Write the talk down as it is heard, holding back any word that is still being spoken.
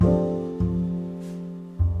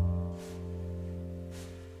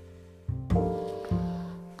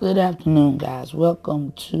Good afternoon, guys.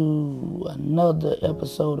 Welcome to another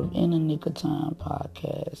episode of In the Nick of Time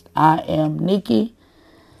podcast. I am Nikki.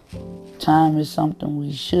 Time is something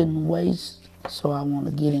we shouldn't waste, so I want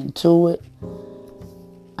to get into it.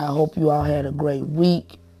 I hope you all had a great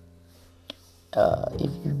week. If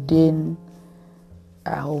you didn't,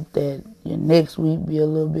 I hope that your next week be a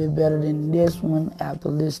little bit better than this one after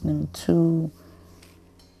listening to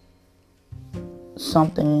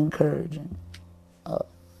something encouraging.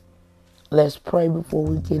 Let's pray before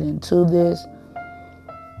we get into this.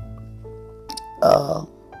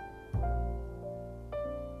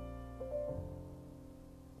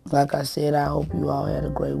 Like I said, I hope you all had a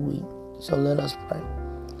great week. So let us pray.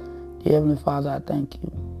 Dear Heavenly Father, I thank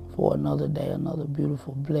you for another day, another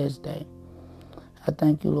beautiful, blessed day. I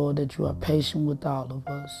thank you, Lord, that you are patient with all of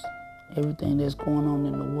us. Everything that's going on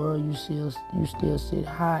in the world, you still sit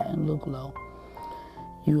high and look low.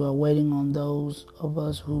 You are waiting on those of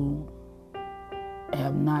us who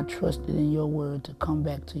have not trusted in your word to come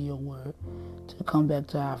back to your word, to come back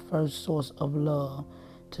to our first source of love,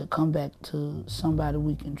 to come back to somebody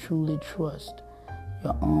we can truly trust.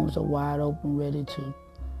 Your arms are wide open, ready to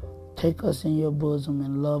take us in your bosom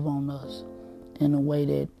and love on us in a way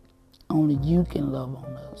that only you can love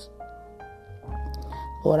on us.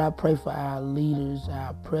 Lord, I pray for our leaders,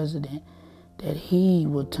 our president, that he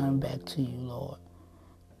will turn back to you, Lord.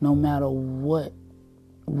 No matter what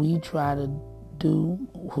we try to do,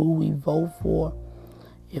 who we vote for,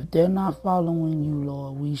 if they're not following you,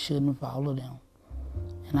 Lord, we shouldn't follow them.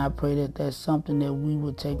 And I pray that that's something that we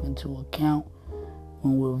will take into account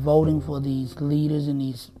when we're voting for these leaders and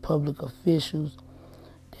these public officials,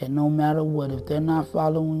 that no matter what, if they're not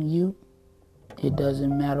following you, it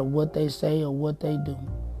doesn't matter what they say or what they do.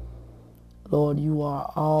 Lord, you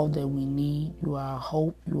are all that we need. You are our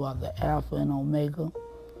hope. You are the Alpha and Omega.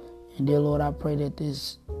 And dear Lord, I pray that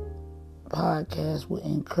this podcast will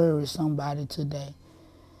encourage somebody today.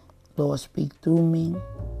 Lord, speak through me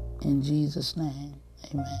in Jesus' name.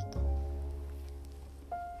 Amen.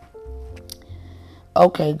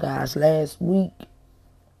 Okay, guys, last week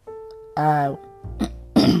I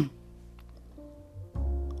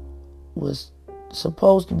was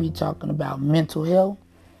supposed to be talking about mental health.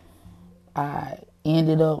 I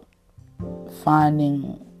ended up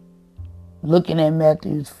looking at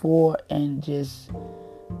Matthew 4 and just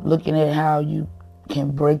looking at how you can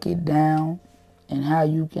break it down and how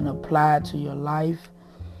you can apply it to your life.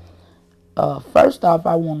 First off,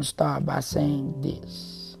 I want to start by saying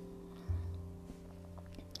this.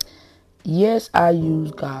 Yes, I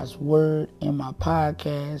use God's word in my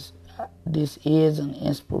podcast. This is an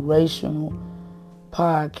inspirational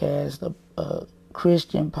podcast, a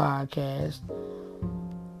Christian podcast,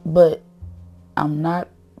 but I'm not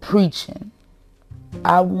preaching.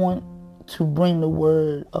 I want to bring the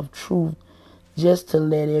word of truth just to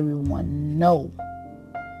let everyone know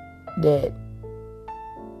that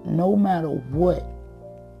no matter what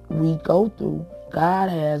we go through, God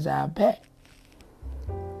has our back.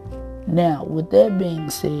 Now, with that being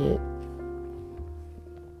said,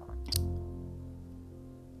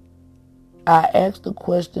 I asked the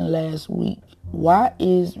question last week, why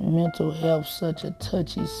is mental health such a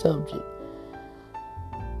touchy subject?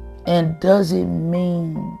 And does it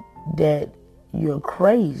mean that you're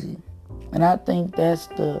crazy? And I think that's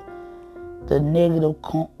the negative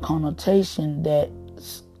connotation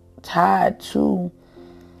that's tied to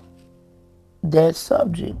that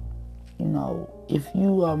subject. You know, if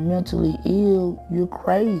you are mentally ill, you're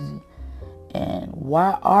crazy. And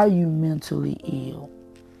why are you mentally ill?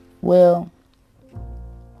 Well,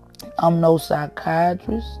 I'm no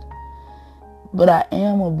psychiatrist, but I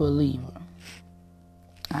am a believer.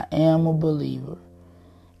 I am a believer.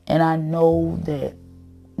 And I know that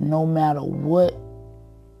no matter what,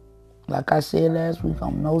 like I said last week,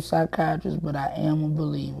 I'm no psychiatrist, but I am a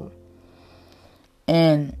believer.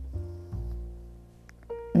 And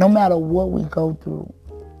no matter what we go through,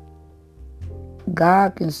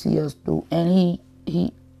 God can see us through, and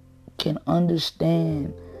He can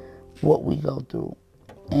understand what we go through.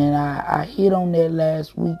 And I hit on that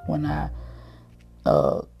last week when I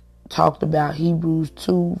talked about Hebrews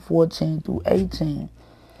 2:14-18.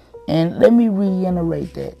 And let me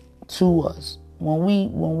reiterate that to us. When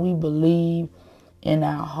we believe in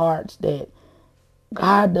our hearts that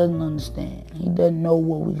God doesn't understand, He doesn't know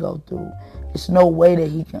what we go through, it's no way that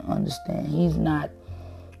He can understand. He's not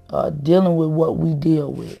dealing with what we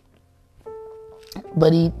deal with.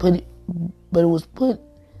 But it was put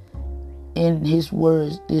in His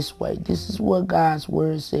words this way. This is what God's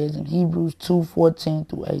word says in Hebrews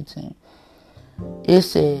 2:14-18. It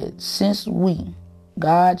said, since we,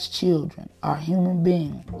 God's children are human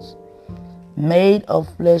beings made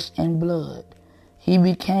of flesh and blood. He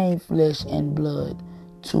became flesh and blood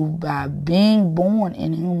by being born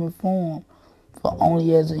in human form, for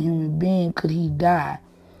only as a human being could he die,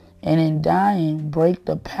 and in dying break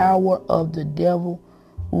the power of the devil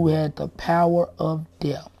who had the power of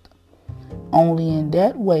death. Only in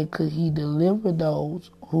that way could he deliver those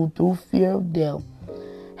who through fear of death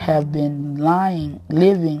have been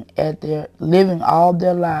living all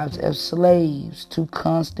their lives as slaves to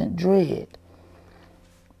constant dread.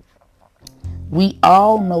 We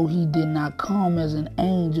all know he did not come as an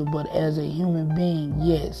angel, but as a human being,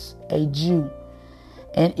 yes, a Jew.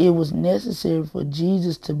 And it was necessary for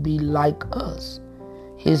Jesus to be like us,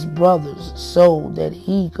 his brothers, so that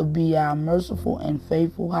he could be our merciful and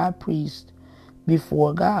faithful high priest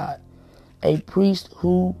before God, a priest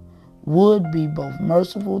who would be both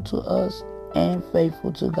merciful to us and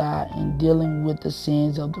faithful to God in dealing with the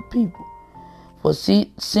sins of the people. For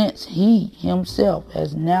since he himself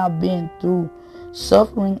has now been through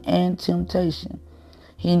suffering and temptation,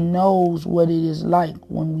 he knows what it is like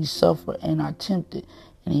when we suffer and are tempted,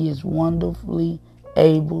 and he is wonderfully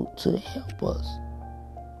able to help us.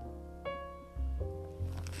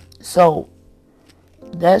 So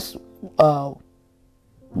that's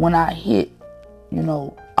when I hit,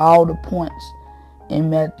 all the points in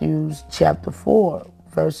Matthew chapter 4,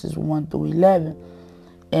 verses 1 through 11,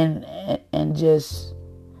 and just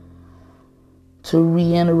to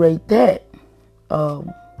reiterate that,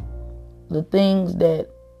 the things that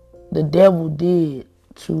the devil did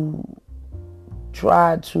to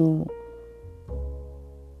try to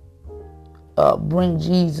bring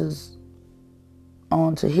Jesus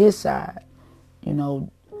onto his side,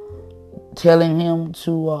 telling him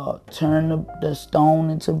to turn the stone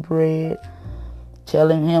into bread,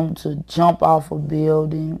 telling him to jump off a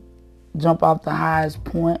building, jump off the highest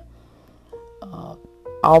point,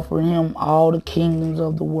 offering him all the kingdoms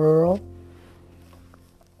of the world.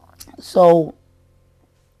 So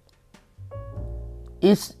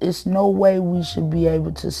it's no way we should be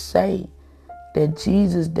able to say that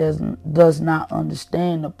Jesus does not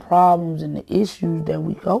understand the problems and the issues that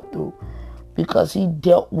we go through, because he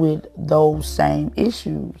dealt with those same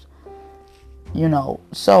issues.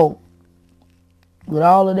 So with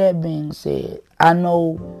all of that being said, I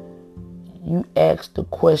know you asked the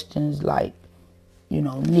questions like,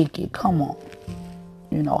 Nikki, come on.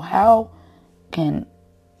 How can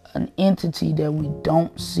an entity that we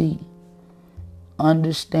don't see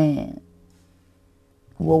understand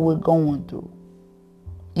what we're going through?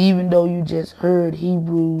 Even though you just heard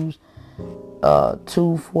Hebrews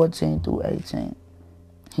 2:14 through 18.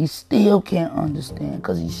 He still can't understand,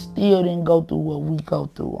 because he still didn't go through what we go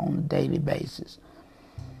through on a daily basis.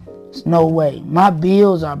 There's no way. My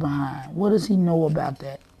bills are behind. What does he know about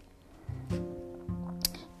that?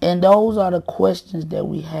 And those are the questions that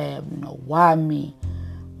we have. Why me?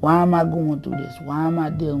 Why am I going through this? Why am I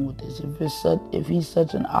dealing with this? If he's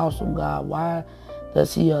such an awesome God, why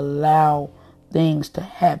does he allow things to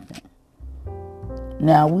happen?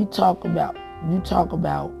 Now you talk about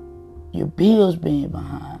your bills being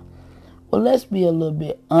behind. Well, let's be a little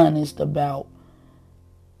bit honest about,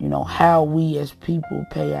 how we as people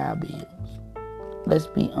pay our bills. Let's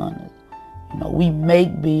be honest. We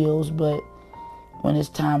make bills, but when it's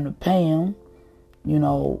time to pay them,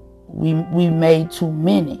 we made too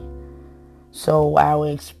many. So our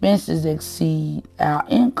expenses exceed our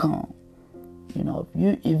income.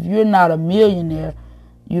 If you're not a millionaire,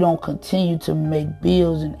 you don't continue to make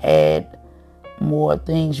bills and add more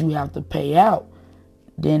things you have to pay out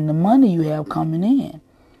than the money you have coming in.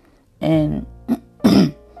 And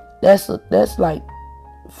that's like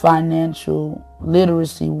financial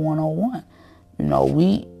literacy 101.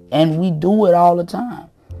 We do it all the time.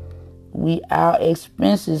 Our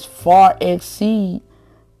expenses far exceed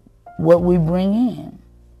what we bring in.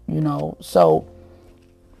 So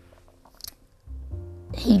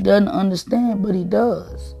he doesn't understand, but he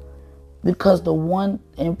does. Because the one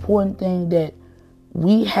important thing that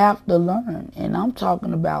we have to learn, and I'm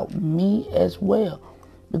talking about me as well,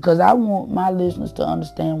 because I want my listeners to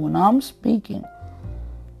understand when I'm speaking,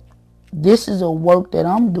 this is a work that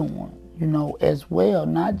I'm doing, as well.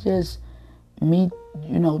 Not just me,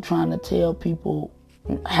 trying to tell people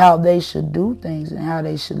how they should do things and how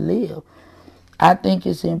they should live. I think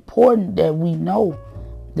it's important that we know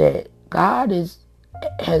that God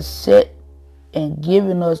has set and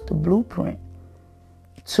given us the blueprint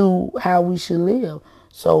to how we should live.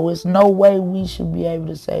 So it's no way we should be able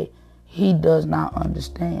to say he does not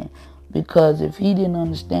understand. Because if he didn't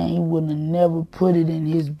understand, he wouldn't have never put it in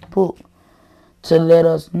his book to let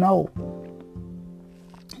us know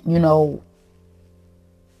you know,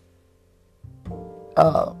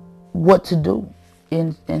 what to do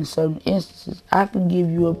in certain instances. I can give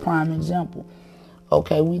you a prime example.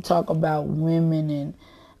 Okay, we talk about women and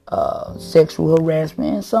sexual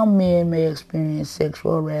harassment, and some men may experience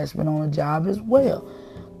sexual harassment on a job as well.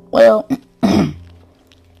 Well,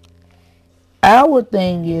 our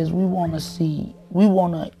thing is we want to see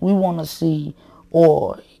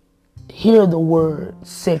or hear the word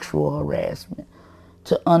sexual harassment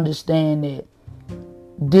to understand that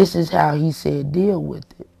this is how he said deal with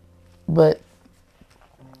it. But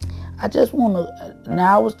I just want to,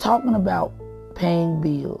 now I was talking about paying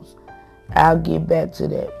bills. I'll get back to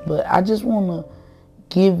that. But I just want to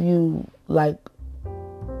give you like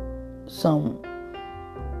some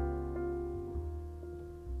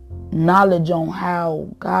knowledge on how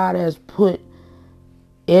God has put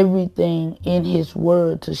everything in his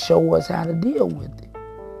word to show us how to deal with it.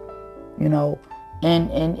 You know,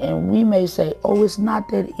 and we may say, oh, it's not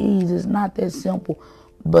that easy, it's not that simple,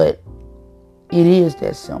 but it is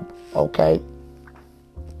that simple, okay?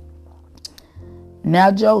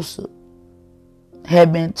 Now Joseph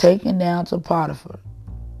had been taken down to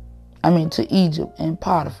Egypt, and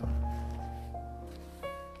Potiphar,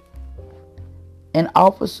 an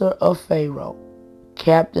officer of Pharaoh,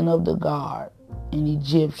 captain of the guard, an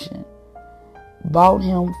Egyptian, bought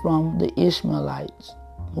him from the Ishmaelites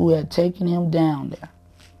who had taken him down there.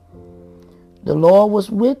 The Lord was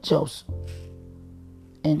with Joseph,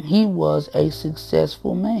 and he was a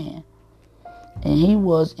successful man, and he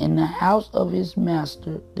was in the house of his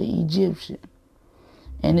master, the Egyptian.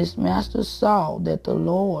 And his master saw that the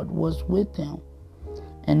Lord was with him,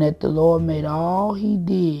 and that the Lord made all he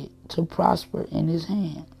did to prosper in his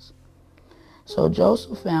hands. So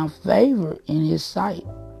Joseph found favor in his sight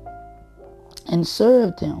and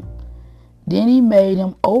served him. Then he made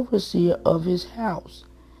him overseer of his house,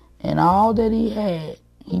 and all that he had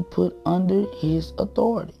he put under his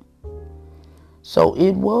authority. So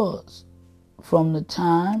it was from the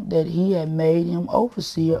time that he had made him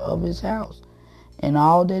overseer of his house and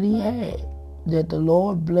all that he had, that the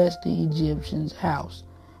Lord blessed the Egyptian's house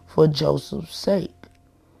for Joseph's sake.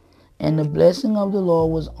 And the blessing of the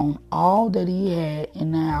Lord was on all that he had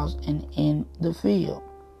in the house and in the field.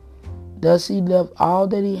 Thus he left all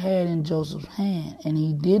that he had in Joseph's hand, and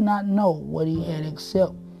he did not know what he had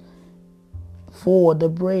except for the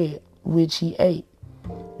bread which he ate.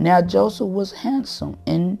 Now Joseph was handsome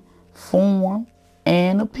in form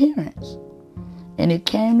and appearance. And it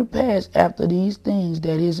came to pass after these things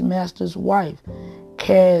that his master's wife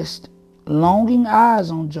cast longing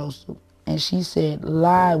eyes on Joseph, and she said,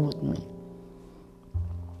 lie with me.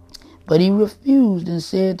 But he refused and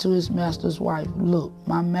said to his master's wife, look,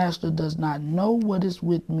 my master does not know what is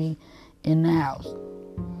with me in the house,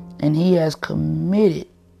 and he has committed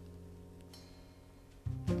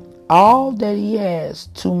all that he has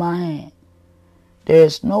to my hand. There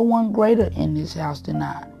is no one greater in this house than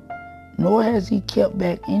I, nor has he kept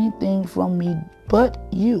back anything from me but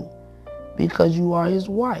you, because you are his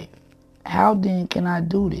wife. How then can I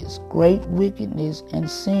do this great wickedness and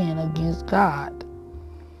sin against God?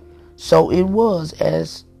 So it was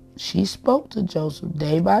as she spoke to Joseph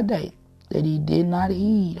day by day, that he did not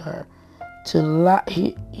heed her to lie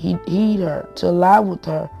with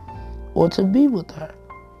her or to be with her.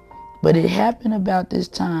 But it happened about this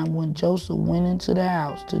time when Joseph went into the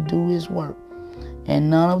house to do his work, and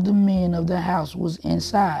none of the men of the house was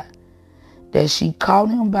inside, that she caught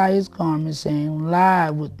him by his garment, saying, lie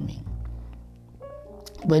with me.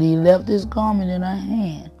 But he left his garment in her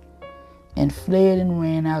hand, and fled and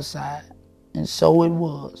ran outside. And so it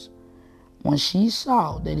was, when she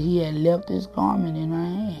saw that he had left his garment in her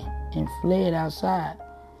hand, and fled outside,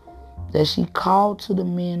 that she called to the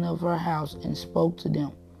men of her house, and spoke to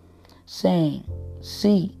them, saying,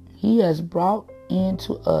 see, he has brought in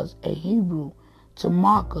to us a Hebrew to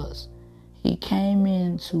mock us. He came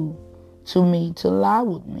in to me to lie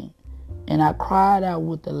with me, and I cried out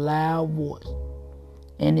with a loud voice.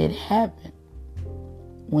 And it happened,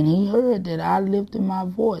 when he heard that I lifted my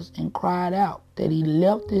voice and cried out, that he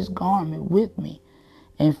left his garment with me,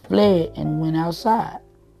 and fled and went outside.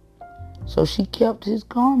 So she kept his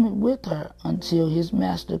garment with her until his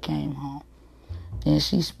master came home. Then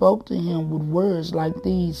she spoke to him with words like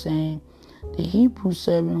these, saying, the Hebrew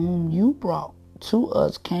servant whom you brought to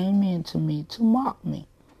us came in to me to mock me.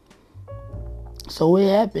 So it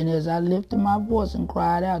happened, as I lifted my voice and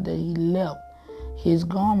cried out, that he left his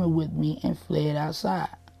garment with me and fled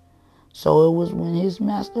outside. So it was when his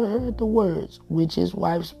master heard the words which his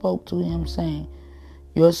wife spoke to him, saying,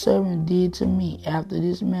 your servant did to me after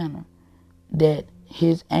this manner, that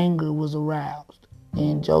his anger was aroused.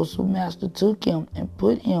 And Joseph's master took him and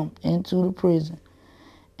put him into the prison,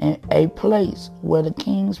 in a place where the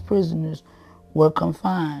king's prisoners were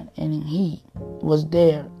confined, and he was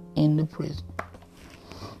there in the prison.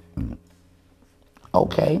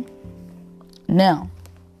 Okay. Now,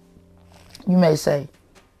 you may say,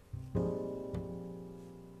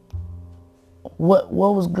 what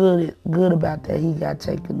was good about that? He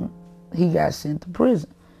got sent to prison.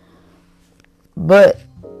 But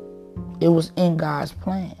it was in God's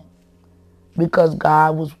plan, because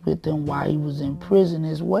God was with him while he was in prison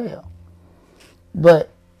as well. But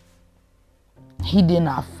he did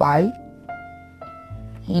not fight.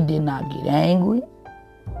 He did not get angry.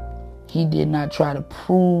 He did not try to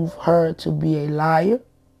prove her to be a liar.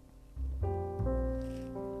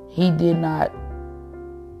 He did not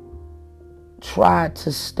try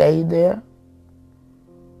to stay there.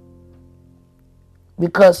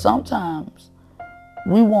 Because sometimes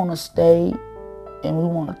we want to stay and we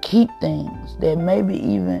want to keep things that maybe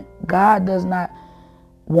even God does not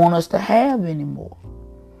want us to have anymore.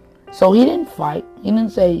 So he didn't fight. He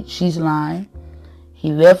didn't say she's lying.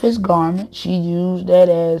 He left his garment. She used that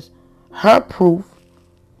as her proof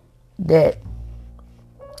that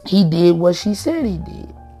he did what she said he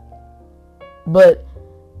did. But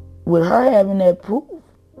with her having that proof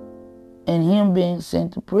and him being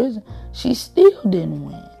sent to prison, she still didn't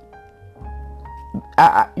win.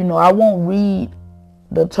 I won't read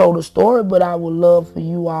the total story, but I would love for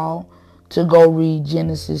you all to go read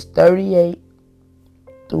Genesis 38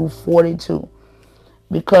 through 42.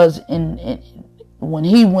 Because when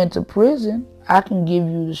he went to prison, I can give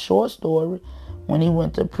you the short story. When he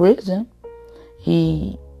went to prison,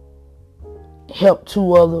 he helped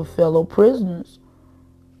two other fellow prisoners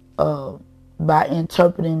by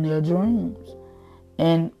interpreting their dreams.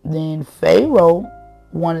 And then Pharaoh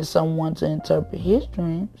wanted someone to interpret his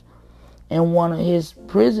dreams, and one of his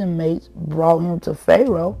prison mates brought him to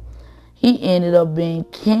Pharaoh. He ended up being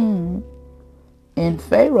king in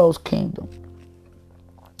Pharaoh's kingdom.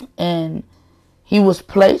 And he was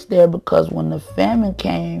placed there because when the famine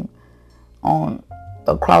came on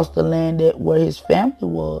across the land where his family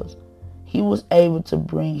was, he was able to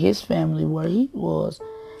bring his family where he was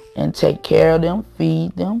and take care of them,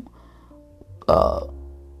 feed them,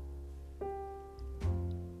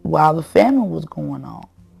 while the famine was going on.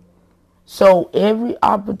 So every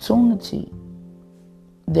opportunity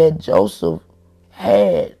that Joseph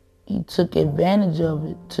had, he took advantage of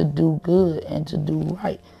it to do good and to do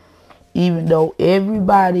right. Even though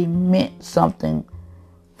everybody meant something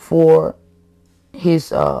for his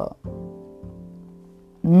bad.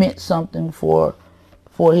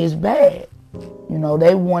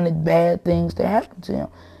 They wanted bad things to happen to him.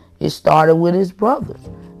 It started with his brothers.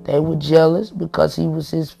 They were jealous because he was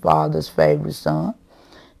his father's favorite son,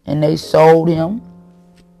 and they sold him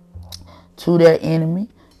to their enemy.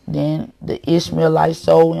 Then the Ishmaelites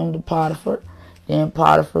sold him to Potiphar. Then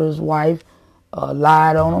Potiphar's wife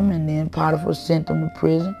lied on him, and then Potiphar sent him to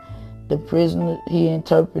prison. The prisoner, he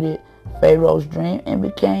interpreted Pharaoh's dream and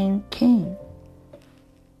became king.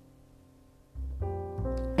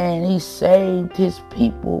 And he saved his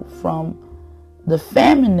people from the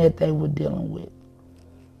famine that they were dealing with.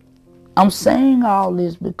 I'm saying all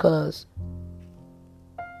this because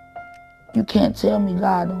you can't tell me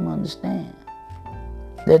God don't understand.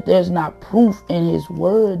 That there's not proof in his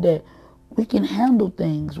word that we can handle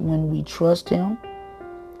things when we trust him,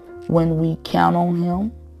 when we count on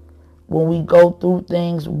him, when we go through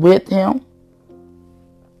things with him.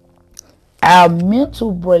 Our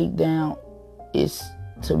mental breakdown is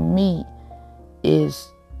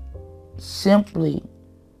simply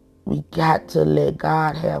we got to let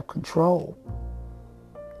God have control.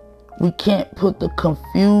 We can't put the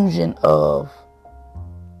confusion of,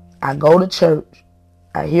 I go to church,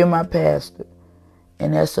 I hear my pastor,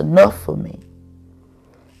 and that's enough for me.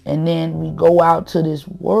 And then we go out to this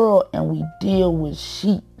world and we deal with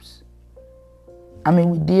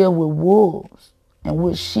we deal with wolves and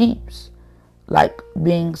with sheeps, like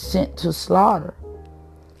being sent to slaughter.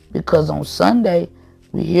 Because on Sunday,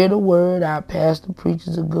 we hear the word, our pastor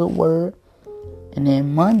preaches a good word, and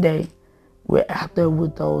then Monday, we're out there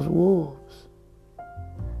with those wolves.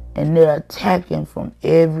 And they're attacking from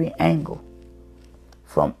every angle.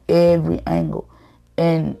 From every angle.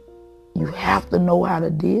 And you have to know how to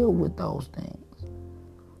deal with those things.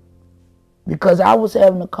 Because I was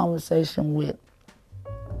having a conversation with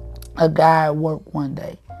a guy at work one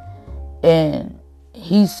day, and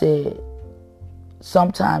he said,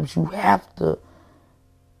 sometimes you have to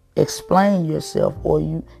explain yourself, or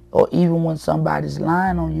even when somebody's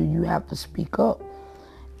lying on you, you have to speak up.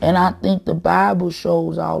 And I think the Bible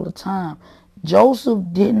shows all the time Joseph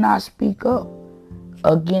did not speak up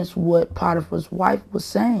against what Potiphar's wife was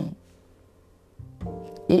saying.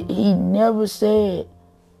 He never said,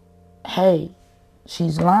 hey,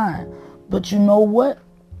 she's lying. But you know what?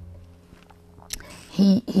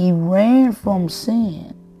 He ran from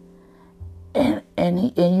sin. And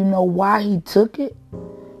you know why he took it?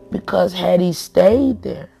 Because had he stayed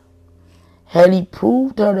there, had he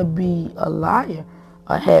proved her to be a liar,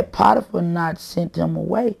 or had Potiphar not sent him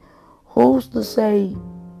away, who's to say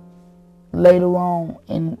later on,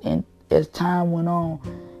 and as time went on,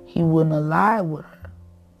 he wouldn't have lied with her?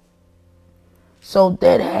 So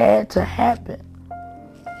that had to happen.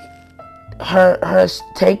 Her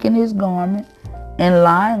taking his garment and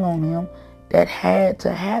lying on him, that had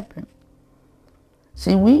to happen.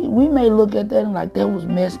 See, we may look at that and like, that was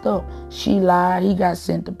messed up. She lied, he got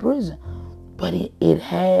sent to prison. But it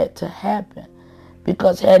had to happen.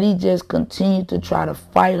 Because had he just continued to try to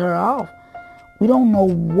fight her off, we don't know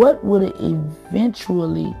what would have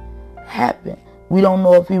eventually happened. We don't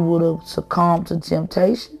know if he would have succumbed to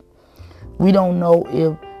temptation. We don't know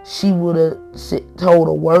if she would have told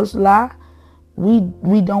a worse lie. We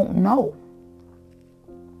don't know.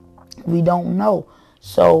 We don't know.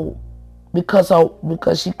 So because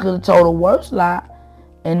she could have told a worse lie,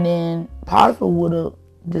 and then Potiphar would have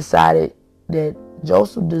decided that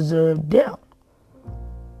Joseph deserved death.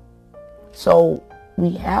 So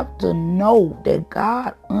we have to know that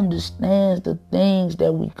God understands the things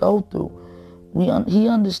that we go through. He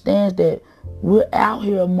understands that we're out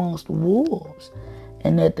here amongst wolves,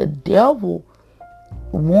 and that the devil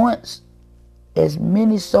wants as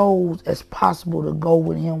many souls as possible to go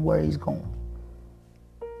with him where he's going.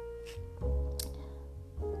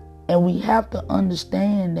 And we have to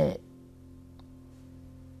understand that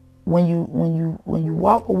when you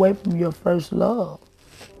walk away from your first love,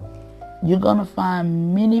 you're gonna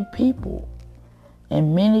find many people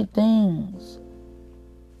and many things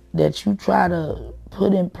that you try to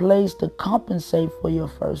put in place to compensate for your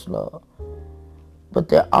first love. But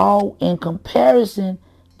they're all, in comparison,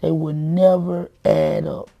 they will never add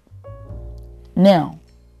up. Now,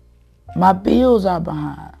 my bills are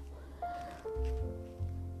behind.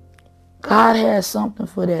 God has something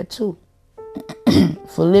for that too.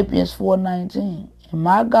 Philippians 4:19. And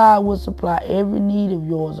my God will supply every need of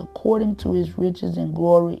yours according to his riches and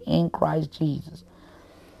glory in Christ Jesus.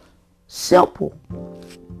 Simple.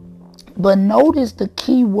 But notice the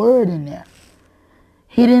key word in there.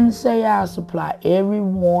 He didn't say I'll supply every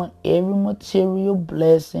want, every material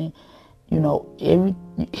blessing,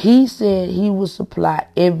 he said he will supply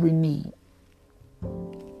every need.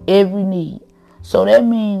 Every need. So that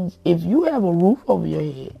means if you have a roof over your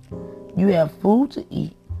head, you have food to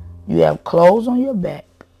eat, you have clothes on your back,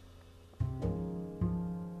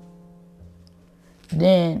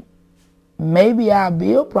 then maybe our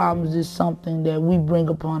bill problems is something that we bring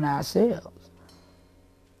upon ourselves.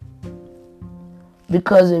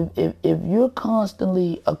 Because if you're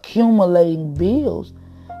constantly accumulating bills,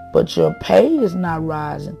 but your pay is not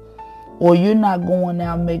rising, or you're not going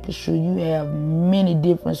out making sure you have many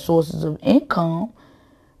different sources of income,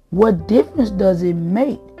 what difference does it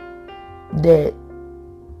make that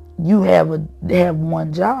you have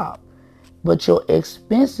one job, but your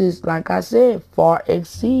expenses, like I said, far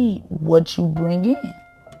exceed what you bring in?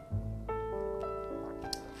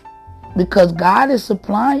 Because God is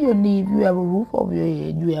supplying your need. You have a roof over your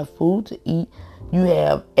head. You have food to eat. You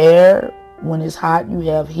have air when it's hot. You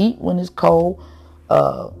have heat when it's cold.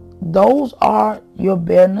 Those are your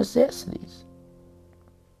bare necessities.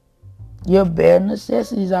 Your bare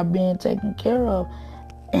necessities are being taken care of.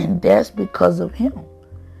 And that's because of him.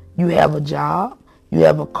 You have a job. You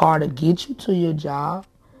have a car to get you to your job.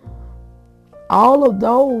 All of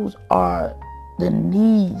those are the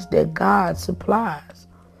needs that God supplies.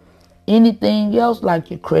 Anything else, like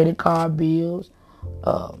your credit card bills,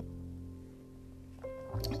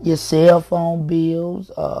 your cell phone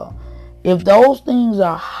bills, if those things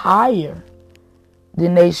are higher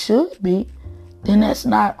than they should be, then that's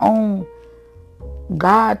not on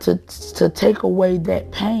God to take away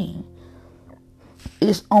that pain.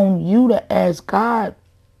 It's on you to ask God,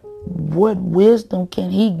 what wisdom can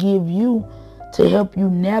he give you to help you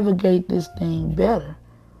navigate this thing better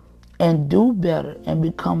and do better and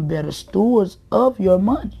become better stewards of your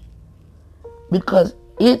money? Because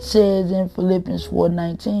it says in Philippians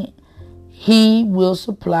 4:19, he will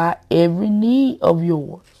supply every need of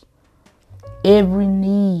yours. Every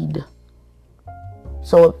need.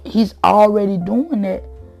 So if he's already doing that,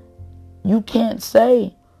 you can't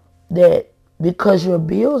say that because your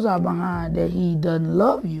bills are behind that he doesn't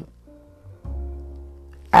love you.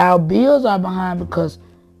 Our bills are behind because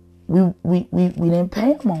we didn't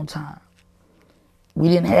pay them on time. We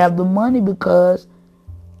didn't have the money because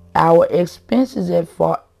our expenses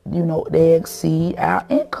they exceed our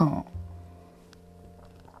income.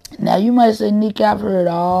 Now you might say, Nick, I've heard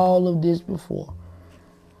all of this before.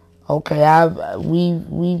 Okay,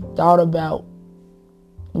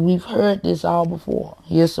 we've heard this all before.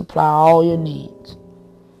 He'll supply all your needs.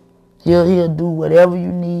 He'll do whatever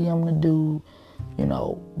you need him to do,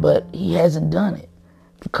 but he hasn't done it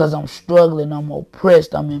because I'm struggling, I'm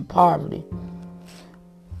oppressed, I'm in poverty.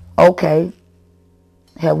 Okay,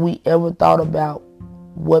 have we ever thought about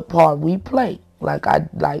what part we play? Like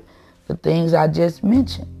the things I just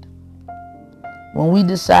mentioned. When we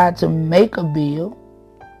decide to make a bill,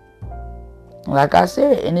 like I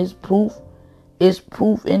said, and it's proof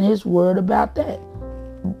in his word about that.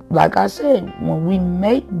 Like I said, when we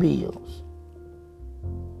make bills,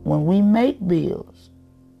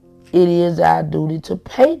 it is our duty to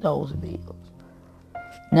pay those bills.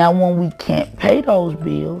 Now, when we can't pay those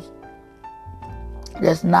bills,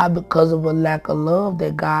 that's not because of a lack of love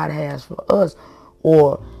that God has for us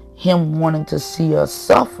or him wanting to see us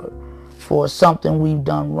suffer for something we've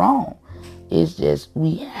done wrong. It's just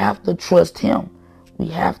we have to trust him. We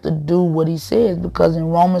have to do what he says, because in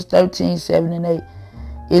Romans 13:7-8,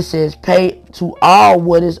 it says, pay to all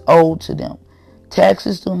what is owed to them.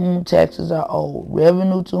 Taxes to whom taxes are owed.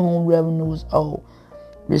 Revenue to whom revenue is owed.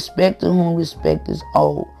 Respect to whom respect is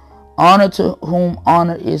owed. Honor to whom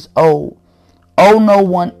honor is owed. Owe no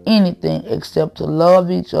one anything except to love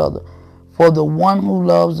each other. For the one who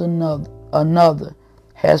loves another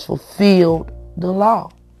has fulfilled the law.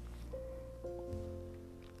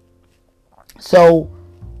 So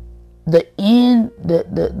the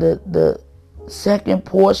second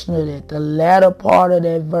portion of that, the latter part of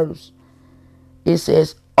that verse, it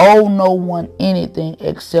says, owe no one anything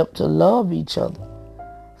except to love each other.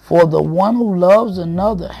 For the one who loves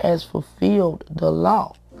another has fulfilled the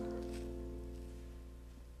law.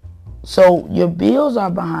 So your bills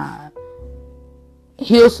are behind.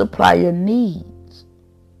 He'll supply your needs.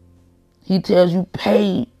 He tells you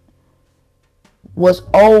pay what's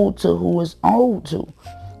owed to who is owed to.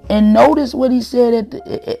 And notice what he said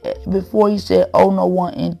before he said, owe no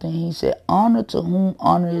one anything. He said, honor to whom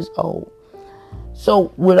honor is owed.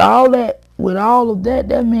 So with all of that,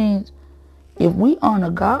 that means if we honor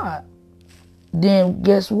God, then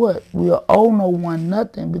guess what? We'll owe no one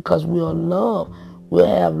nothing, because we'll love. We'll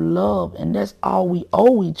have love, and that's all we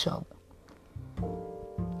owe each other.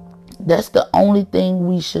 That's the only thing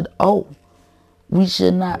we should owe. We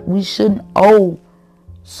shouldn't owe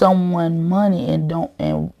someone money and don't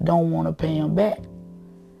want to pay them back.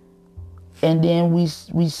 And then we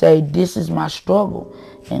say, this is my struggle,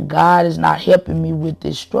 and God is not helping me with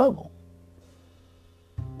this struggle.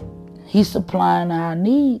 He's supplying our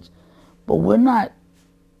needs, but we're not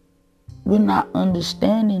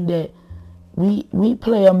understanding that we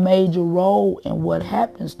play a major role in what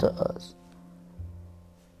happens to us.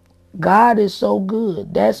 God is so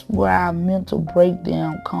good. That's where our mental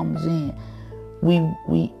breakdown comes in.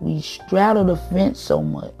 We straddle the fence so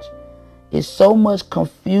much. It's so much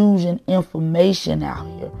confusion, information out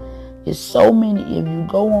here. It's so many. If you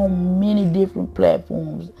go on many different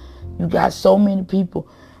platforms, you got so many people.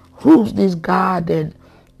 Who's this God that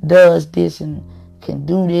does this and can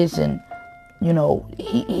do this? And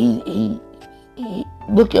he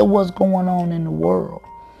look at what's going on in the world.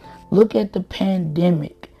 Look at the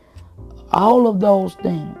pandemic. All of those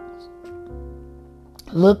things.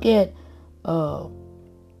 Look at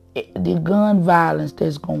the gun violence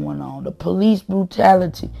that's going on, the police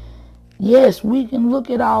brutality. Yes, we can look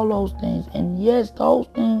at all those things, and yes, those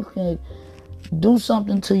things can do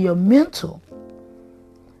something to your mental.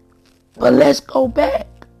 But let's go back.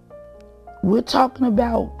 We're talking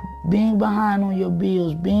about being behind on your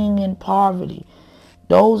bills, being in poverty.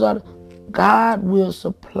 God will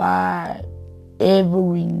supply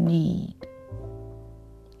every need.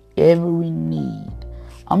 Every need.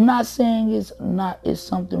 I'm not saying it's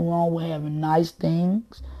something wrong with having nice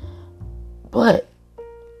things, but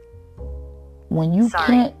when you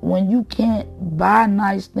can't buy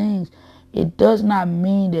nice things, it does not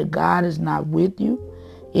mean that God is not with you.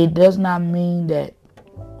 It does not mean that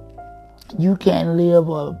you can't live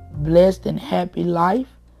a blessed and happy life.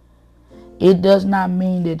 It does not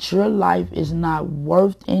mean that your life is not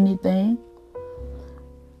worth anything.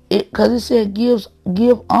 Because it said,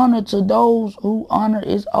 give honor to those who honor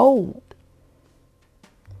is owed.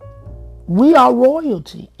 We are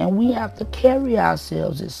royalty, and we have to carry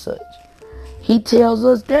ourselves as such. He tells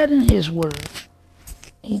us that in his word.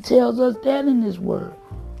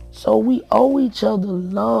 So we owe each other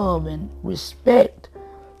love and respect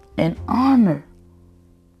and honor.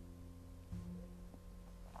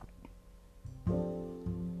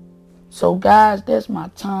 So guys, that's my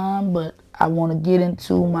time, but I want to get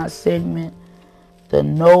into my segment, the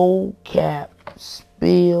no cap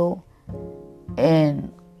spill.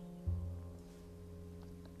 And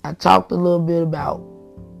I talked a little bit about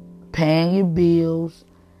paying your bills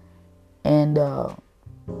and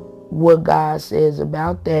what God says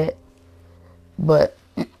about that. But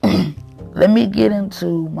let me get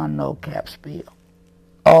into my no cap spill.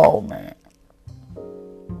 Oh man,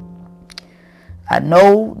 I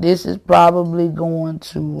know this is probably going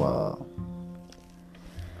to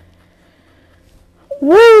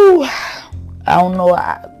woo. I don't know.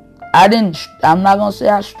 I'm not gonna say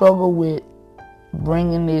I struggle with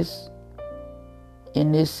bringing this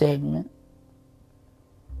in this segment.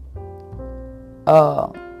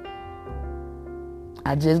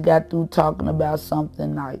 I just got through talking about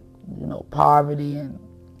something like, poverty and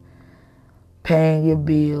paying your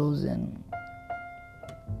bills, and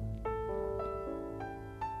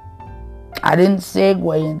I didn't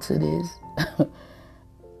segue into this,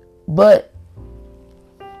 but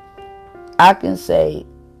I can say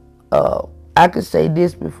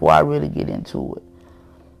this before I really get into it.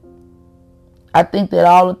 I think that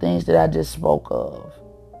all the things that I just spoke of,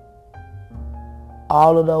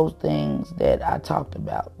 all of those things that I talked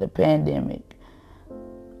about, the pandemic,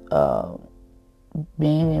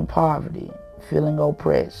 being in poverty, feeling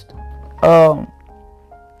oppressed, I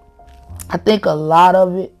think a lot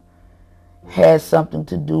of it has a lot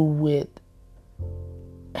to do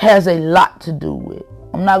with,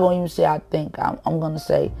 I'm not going to even say I think, I'm going to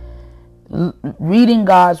say reading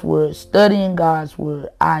God's word, studying God's word.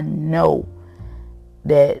 I know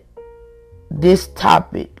that this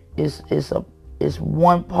topic is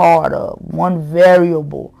one part of, one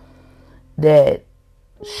variable that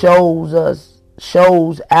shows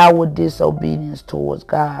our disobedience towards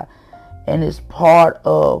God, and is part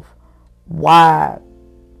of why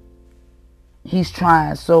He's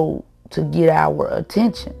trying so to get our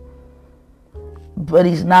attention. But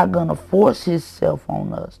He's not going to force Himself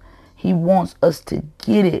on us. He wants us to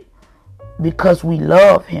get it because we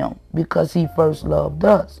love Him, because He first loved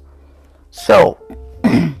us. So,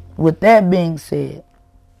 with that being said,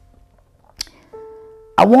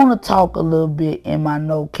 I want to talk a little bit in my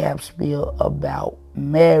no cap spiel about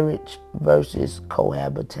marriage versus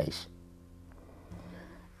cohabitation.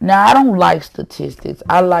 Now, I don't like statistics.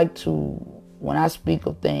 I like to, when I speak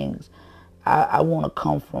of things, I want to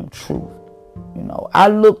come from truth. I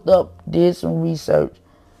looked up, did some research,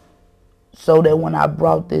 so that when I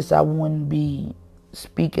brought this, I wouldn't be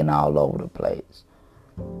speaking all over the place.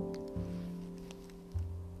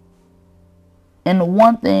 And the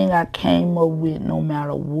one thing I came up with, no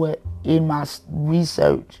matter what, in my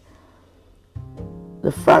research,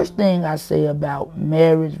 the first thing I say about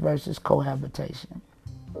marriage versus cohabitation: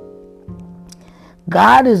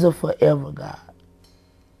 God is a forever God.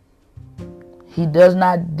 He does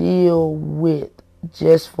not deal with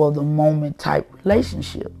just for the moment type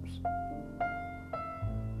relationships.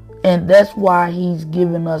 And that's why He's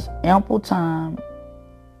given us ample time,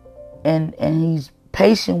 and He's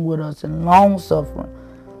patient with us and long suffering,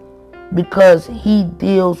 because He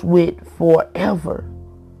deals with forever.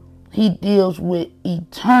 He deals with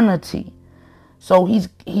eternity. So He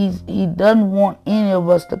doesn't want any of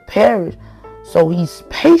us to perish. So He's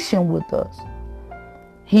patient with us.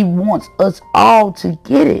 He wants us all to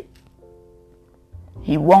get it.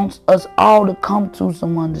 He wants us all to come to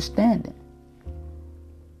some understanding.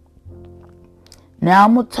 Now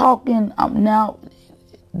now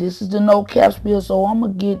this is the no cap spiel, so I'm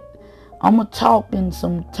gonna talk in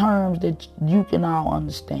some terms that you can all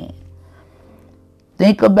understand.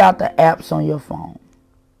 Think about the apps on your phone.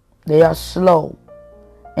 They are slow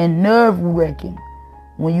and nerve-wracking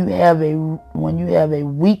when you have a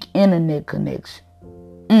weak internet connection.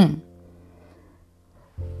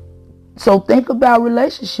 So think about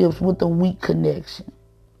relationships with a weak connection.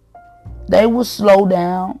 They will slow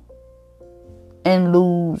down and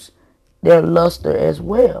lose their luster as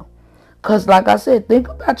well. Because like I said, think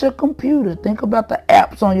about your computer. Think about the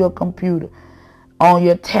apps on your computer, on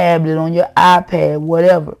your tablet, on your iPad,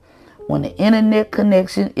 whatever. When the internet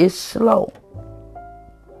connection is slow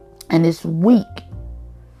and it's weak,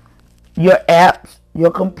 your apps,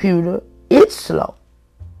 your computer, it's slow.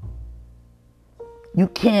 You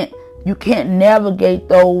can't navigate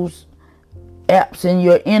those apps in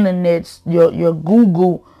your internet, your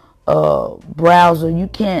Google browser. You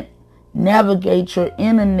can't navigate your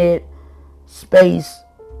internet space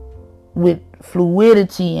with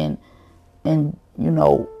fluidity and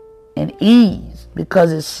ease,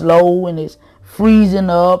 because it's slow and it's freezing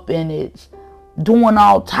up and it's doing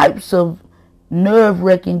all types of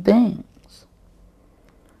nerve-wracking things.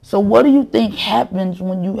 So what do you think happens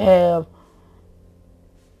when you have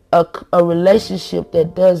a relationship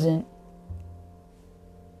that doesn't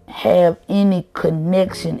have any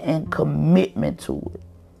connection and commitment to it?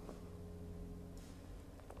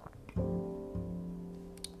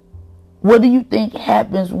 What do you think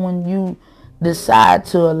happens when you decide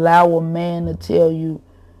to allow a man to tell you,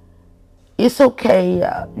 it's okay,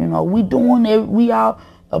 we doing it, we all,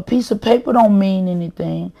 a piece of paper don't mean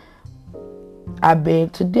anything? I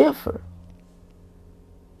beg to differ.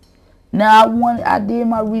 Now I did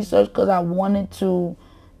my research because I wanted to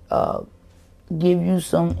give you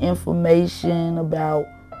some information about,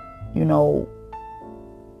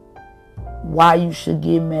 why you should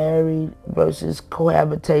get married versus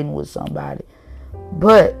cohabitating with somebody.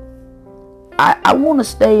 But I want to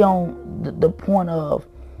stay on the point of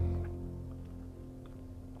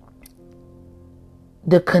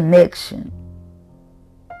the connection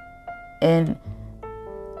and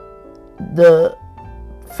the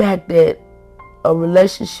fact that a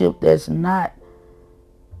relationship that's not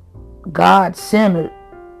God-centered,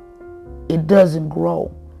 it doesn't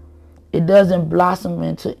grow. It doesn't blossom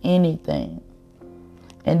into anything.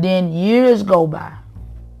 And then years go by.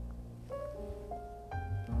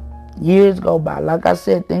 Years go by. Like I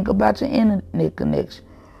said, think about your internet connection.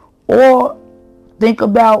 Or think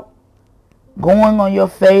about going on your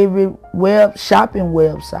favorite shopping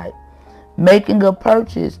website, making a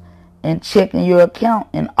purchase, and checking your account,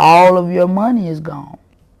 and all of your money is gone.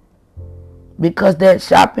 Because that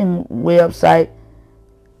shopping website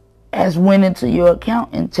has went into your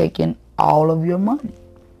account and taken all of your money.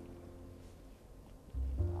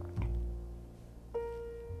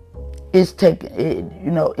 It's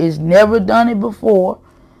it's never done it before,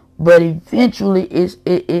 but eventually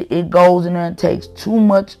it goes in there and takes too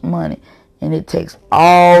much money, and it takes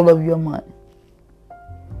all of your money.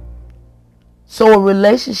 So a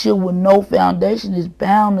relationship with no foundation is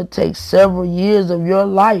bound to take several years of your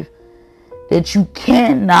life that you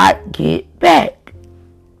cannot get back.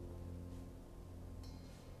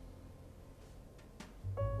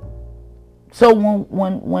 So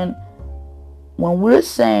when we're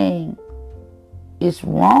saying it's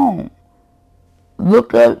wrong,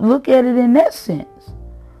 look at it in that sense.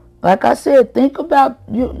 Like I said, think about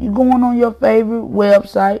you going on your favorite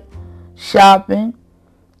website, shopping,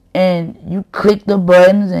 and you click the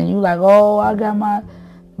buttons and you like, oh, I got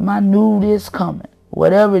my new this coming.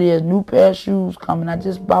 Whatever it is, new pair of shoes coming. I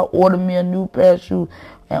just ordered me a new pair of shoes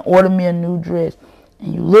and ordered me a new dress.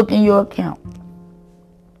 And you look in your account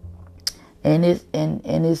and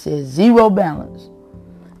it says zero balance.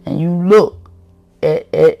 And you look at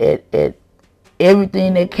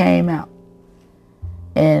everything that came out.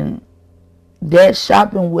 And that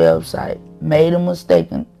shopping website made a mistake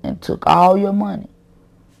and took all your money.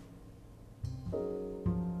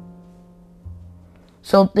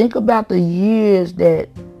 So think about the years that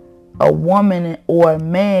a woman or a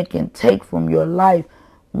man can take from your life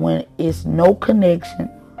when it's no connection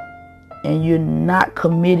and you're not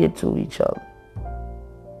committed to each other.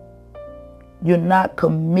 You're not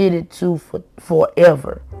committed to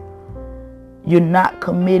forever. You're not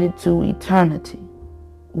committed to eternity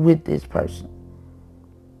with this person.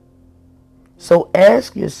 So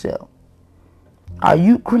ask yourself, are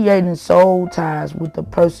you creating soul ties with the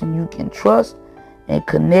person you can trust and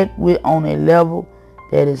connect with on a level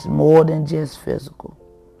that is more than just physical?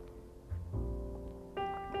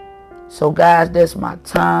 So guys, that's my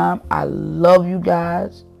time. I love you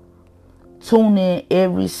guys. Tune in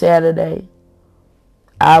every Saturday.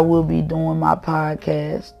 I will be doing my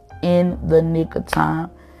podcast in the nick of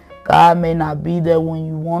time. God may not be there when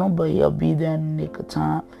you want him, but he'll be there in the nick of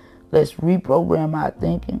time. Let's reprogram our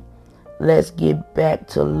thinking. Let's get back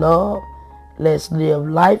to love. Let's live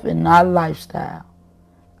life and not lifestyle.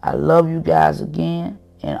 I love you guys again.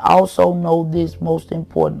 And also know this, most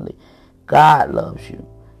importantly, God loves you.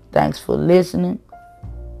 Thanks for listening.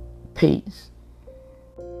 Peace.